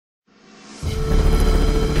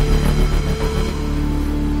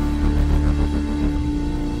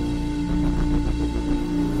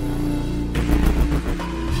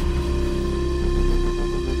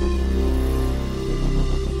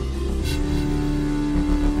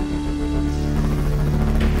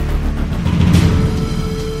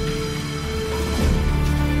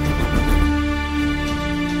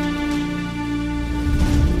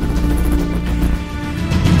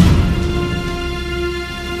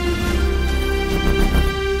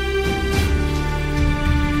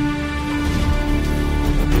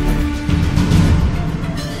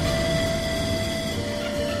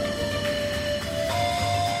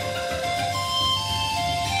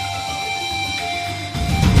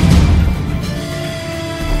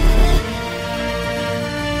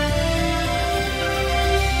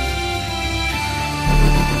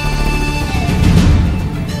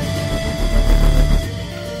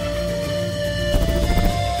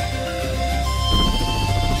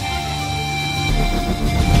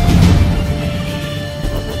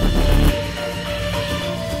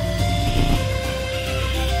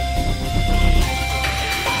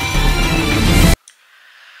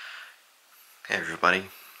Hey everybody,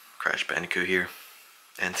 Crash Bandicoot here,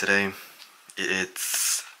 and today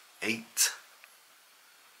it's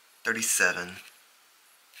 8:37,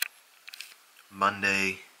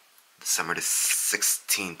 Monday, December the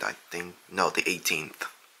 16th, I think. No, the 18th.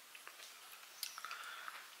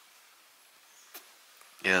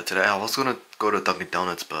 Yeah, today I was gonna go to Dunkin'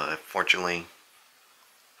 Donuts, but unfortunately,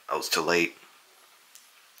 I was too late.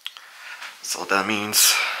 So that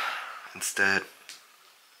means instead,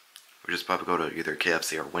 we just probably go to either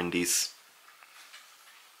KFC or Wendy's.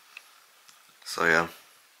 So yeah.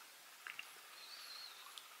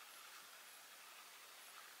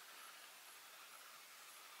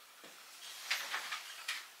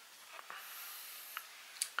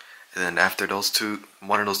 And then after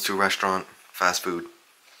one of those two restaurant fast food,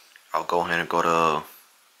 I'll go ahead and go to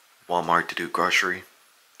Walmart to do grocery.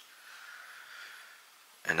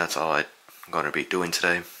 And that's all I'm gonna be doing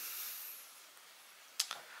today.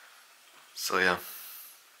 So yeah,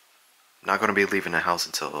 not gonna be leaving the house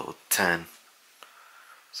until 10.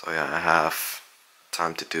 So yeah, I have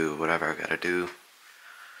time to do whatever I gotta do.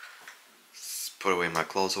 Put away my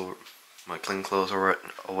clothes, my clean clothes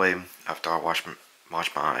away after I washed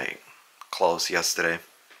my clothes yesterday.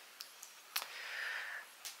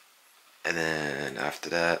 And then after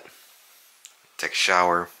that, take a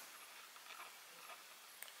shower.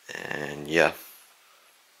 And yeah.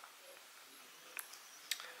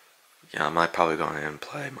 Yeah, I might probably go ahead and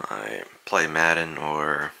play Madden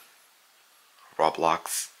or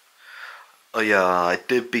Roblox. Oh yeah, I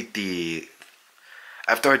did beat the.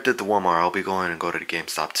 After I did the Walmart, I'll be going and go to the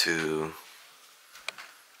GameStop to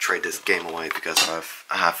trade this game away because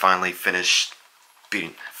I have finally finished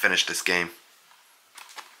this game.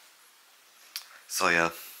 So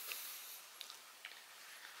yeah.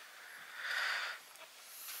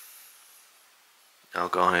 I'll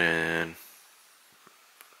go ahead and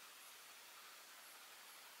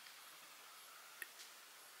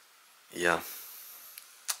yeah.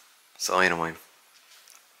 So anyway,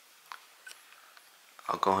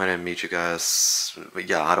 I'll go ahead and meet you guys. But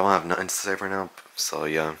yeah, I don't have nothing to say right now. So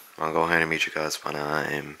yeah, I'll go ahead and meet you guys when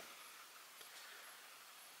I'm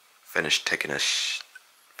finished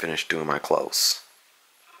finished doing my clothes.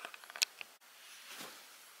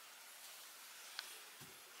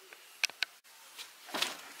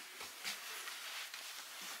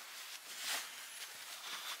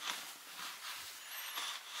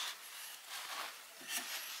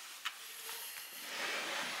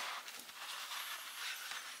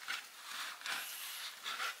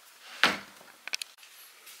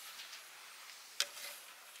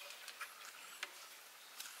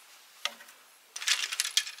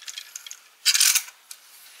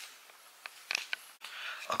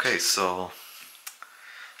 Okay, so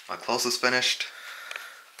my clothes is finished.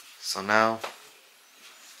 So now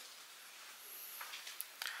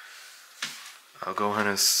I'll go ahead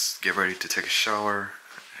and get ready to take a shower,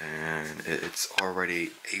 and it's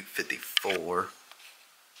already 8:54.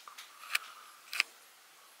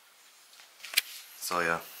 So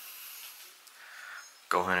yeah,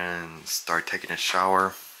 go ahead and start taking a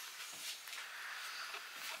shower,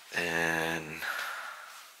 and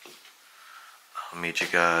I'll meet you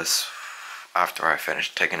guys after I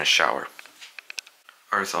finish taking a shower.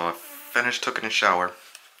 Alright, so I finished taking a shower.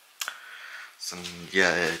 So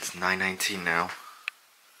yeah, it's 9:19 now.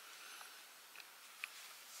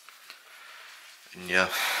 And yeah,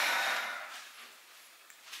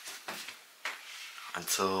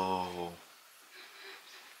 until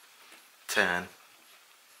 10,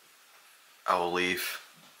 I will leave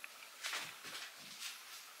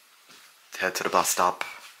to head to the bus stop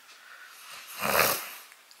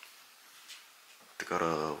to go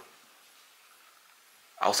to.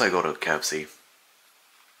 I'll say go to KFC.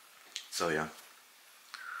 So yeah,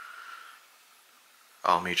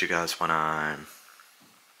 I'll meet you guys when I'm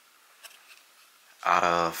out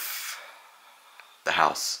of the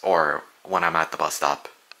house or when I'm at the bus stop.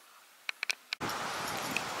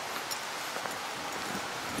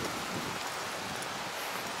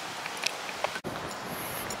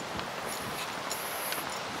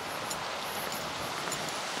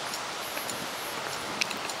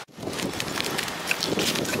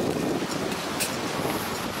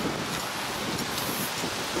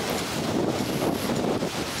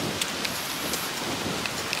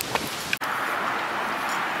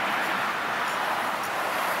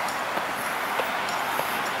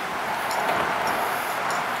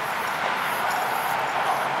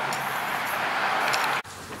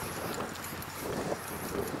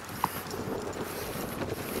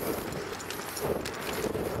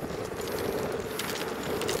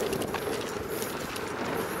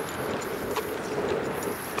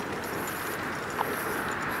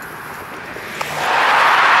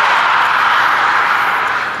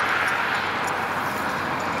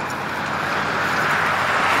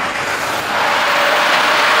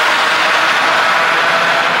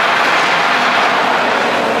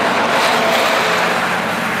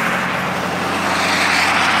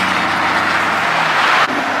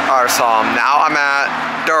 So now I'm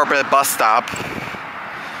at Durbin bus stop.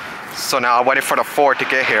 So now I'm waiting for the 4 to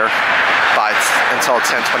get here until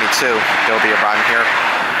 10:22. They'll be arriving here.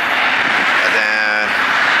 And then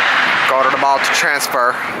go to the mall to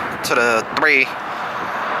transfer to the 3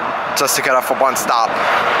 just to get off for one stop.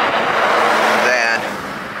 Then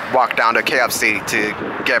walk down to KFC to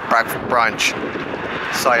get breakfast brunch.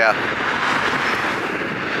 So yeah,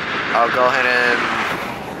 I'll go ahead and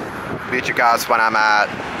meet you guys when I'm at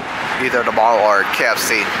either the mall or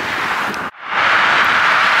KFC.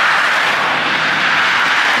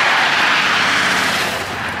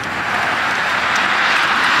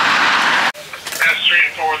 That's 3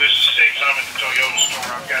 and 4. This is 6. I'm at the Toyota store.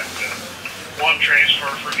 I've got one transfer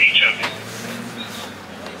for each of you.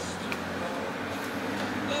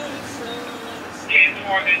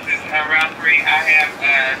 10-4, this is route 3. I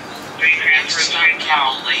have 3 transfers on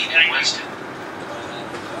call. Thank you.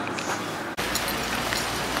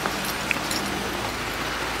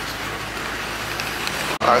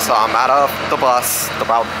 Alright, so I'm out of the bus, the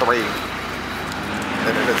route 3.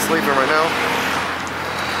 And it's leaving right now.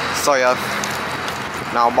 So yeah,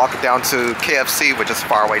 now I'm walking down to KFC, which is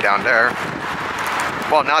far away down there.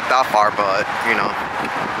 Well, not that far, but you know,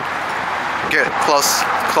 get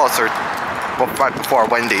closer, right before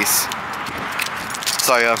Wendy's.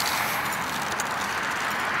 So yeah,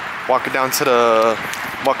 walking down to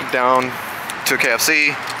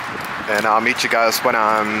KFC, and I'll meet you guys when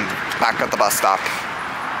I'm back at the bus stop.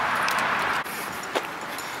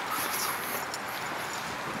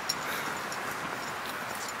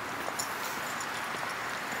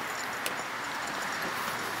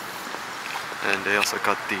 And they also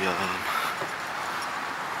got the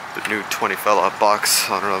new 20 fella box.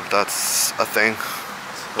 I don't know if that's a thing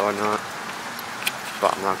or not,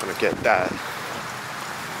 but I'm not gonna get that.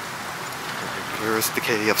 Here's the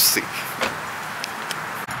KFC.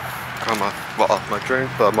 Got my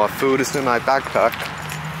drink, but my food is in my backpack.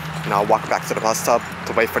 And I'll walk back to the bus stop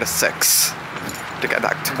to wait for the 6 to get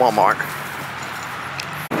back to Walmart.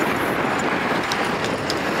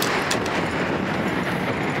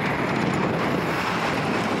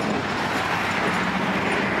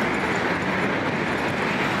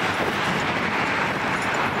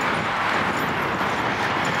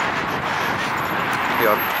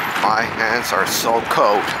 Yep, my hands are so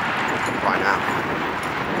cold right now.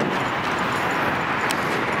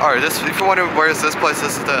 Alright, if you're wondering where is this place,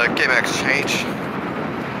 this is the Game Exchange.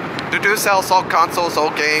 They do sell old consoles,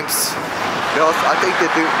 old games. I think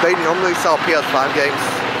they normally sell PS5 games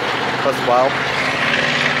as well.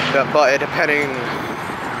 Yeah, but depending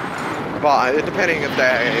if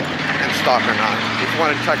they're in stock or not. If you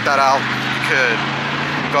want to check that out, you could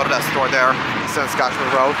go to that store there. It's on Scotchman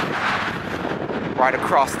Road, right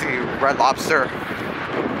across the Red Lobster.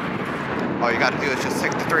 All you gotta do is just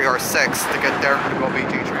take the 3 or 6 to get there, go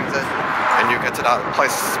BT Transit, and you get to that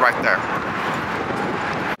place right there.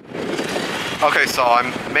 Okay, so I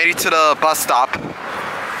made it to the bus stop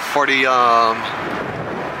for the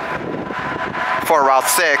for Route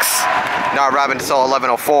 6. Not arriving until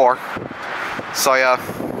 11:04. So yeah,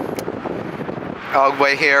 I'll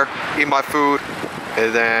wait here, eat my food,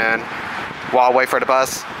 and then while I wait for the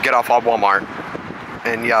bus, get off at Walmart.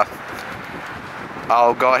 And yeah,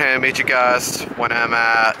 I'll go ahead and meet you guys when I'm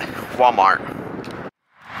at Walmart.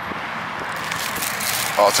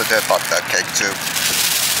 Also did bought that cake too.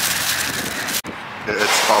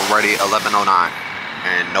 It's already 11:09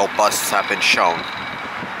 and no buses have been shown.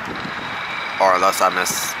 Or unless I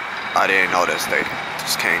didn't notice, they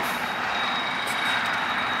just came.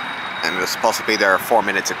 And it was supposed to be there 4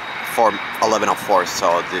 minutes for 11:04,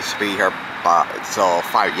 so they should be here by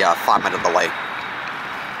 5 minute delay.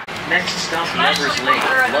 Next stop, Lover's Lane.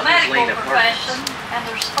 They're in the Lover's medical Lane Apartments. profession, and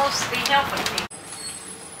they're supposed to be helping people.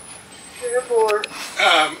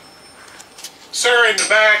 Sir, in the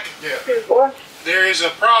back, Yeah. there is a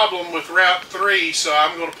problem with Route 3, so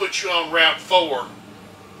I'm going to put you on Route 4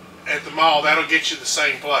 at the mall. That'll get you the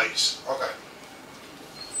same place. Okay.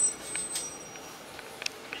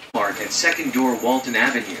 Mark at second door Walton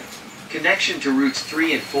Avenue. Connection to routes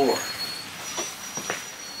 3 and 4.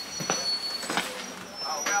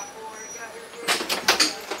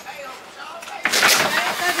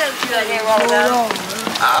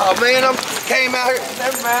 Oh man, I came out here.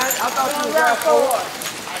 Never mind. I thought you was Route 4.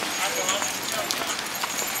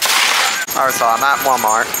 Alright, so I'm at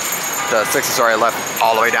Walmart. The 6 is already left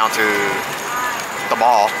all the way down to the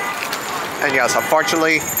mall. And yes,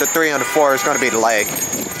 unfortunately, the 3 and the 4 is going to be delayed.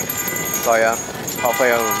 So yeah,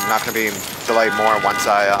 hopefully I'm not going to be delayed more once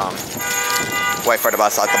I wait for the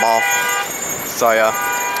bus at the mall. So yeah,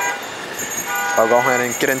 I'll go ahead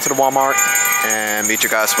and get into the Walmart and meet you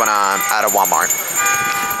guys when I'm at a Walmart.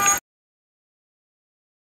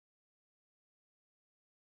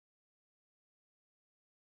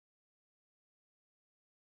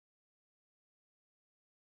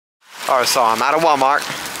 Alright, so I'm at a Walmart.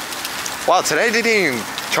 Wow, today they didn't even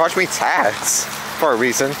charge me tax for a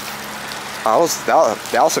reason. That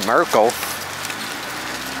was a miracle.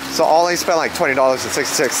 So I only spent like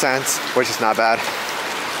 $20.66, which is not bad.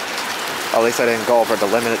 At least I didn't go over the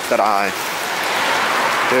limit that I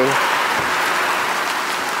do.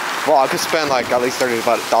 Well, I could spend like at least $30,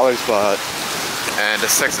 but and the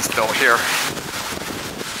 6 is still here.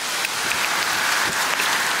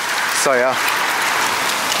 So yeah,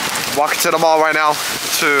 walking to the mall right now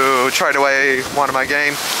to trade away one of my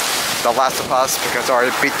games, The Last of Us, because I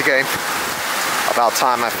already beat the game. About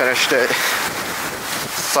time I finished it.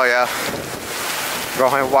 So yeah, go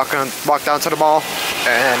ahead and walk down to the mall,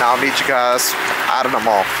 and I'll meet you guys out of the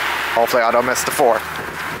mall. Hopefully I don't miss the 4.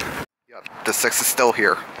 Yep, the 6 is still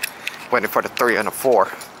here, waiting for the 3 and the 4.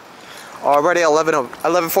 Already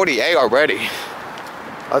 11:48 already.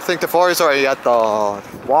 I think the 4 is already at the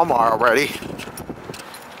Walmart already.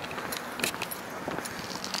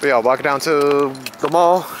 But yeah, walking down to the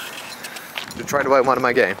mall to try to buy one of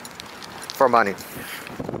my game for money,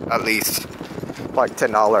 at least like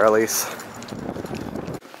 $10 at least.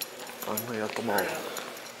 Finally at the mall.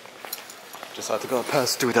 Just have to go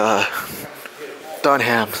past through the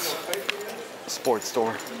Dunham's sports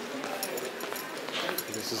store.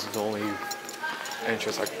 This is the only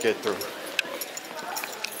entrance I could get through.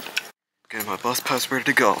 Getting my bus pass ready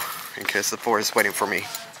to go in case the 4 is waiting for me.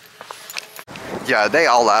 Yeah, they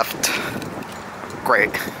all left.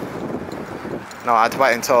 Great. No, I had to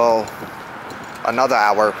wait until another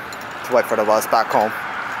hour to wait for the bus back home.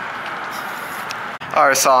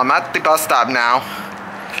 Alright, so I'm at the bus stop now.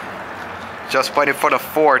 Just waiting for the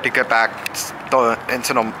 4 to get back to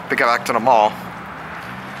the mall.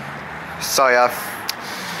 So yeah,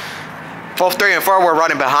 both 3 and 4 were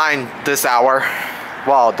running behind this hour.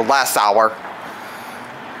 Well, the last hour,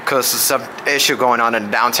 because there's some issue going on in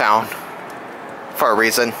downtown for a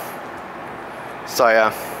reason. So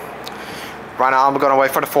yeah, right now I'm gonna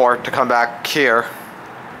wait for the 4 to come back here.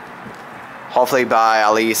 Hopefully by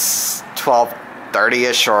at least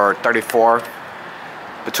 12:30ish or 34.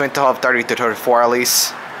 Between 12:30 to 34 at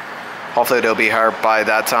least. Hopefully they'll be here by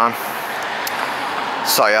that time.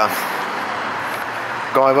 So yeah,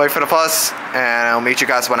 going to wait for the bus, and I'll meet you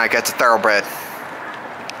guys when I get to Thoroughbred.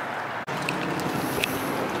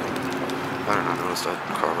 I did not notice that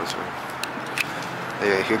car was here.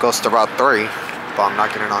 Yeah, here goes to Route 3, but I'm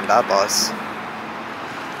not getting on that bus.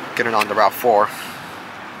 Getting on the Route 4.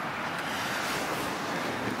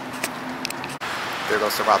 Here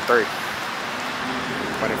goes to Route 3.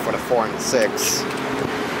 Waiting for the 4 and 6.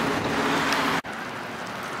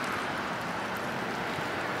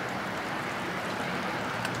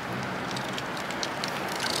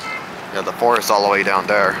 Yeah, the 4 is all the way down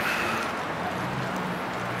there.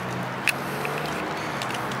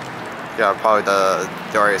 Yeah, probably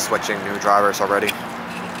they're already switching new drivers already.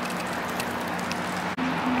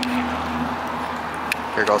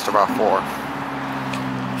 Here goes to Route 4.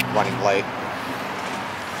 Running late.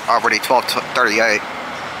 Already 12:38.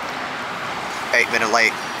 8-minute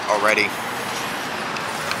late already.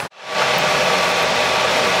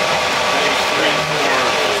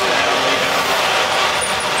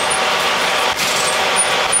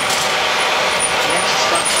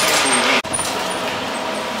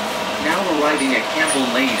 Arriving at Campbell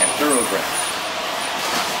Lane at Thoroughbred.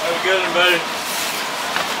 Have a good one, buddy.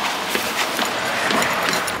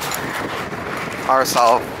 Alright,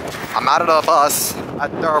 so I'm out of the bus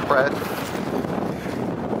at Thoroughbred.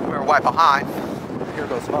 We're right behind. Here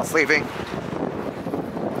goes the bus leaving.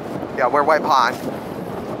 Yeah, we're right behind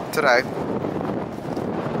today.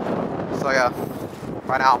 So yeah,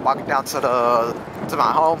 right now I'm walking down to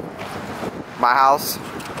my home, my house.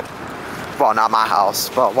 Well, not my house,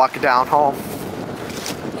 but walking down home,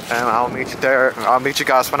 and I'll meet you there. I'll meet you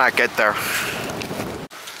guys when I get there.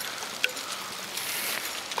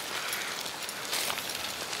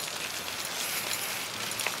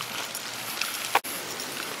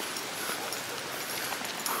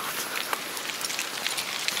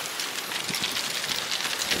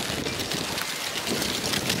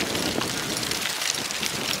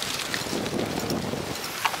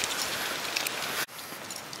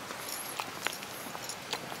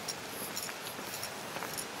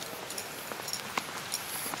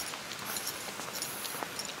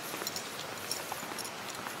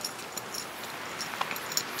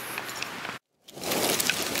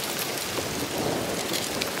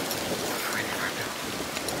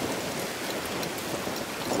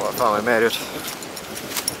 Finally made it.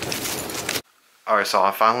 Alright, so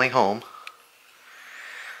I'm finally home.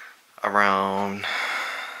 Around...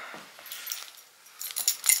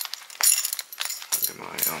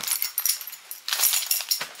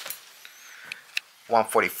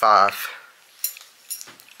 1:45.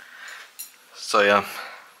 So yeah,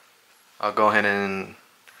 I'll go ahead and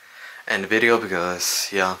end the video because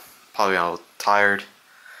yeah, probably I was tired.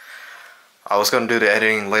 I was gonna do the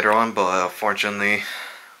editing later on, but unfortunately,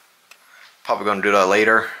 probably gonna do that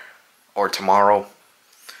later or tomorrow.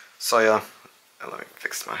 So yeah, let me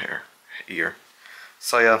fix my ear.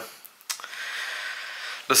 So yeah,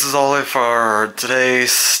 this is all it for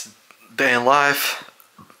today's day in life.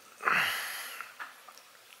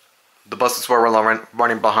 The buses were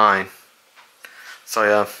running behind. So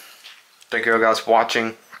yeah, thank you guys for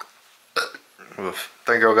watching.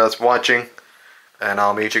 Thank you guys for watching, and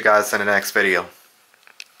I'll meet you guys in the next video.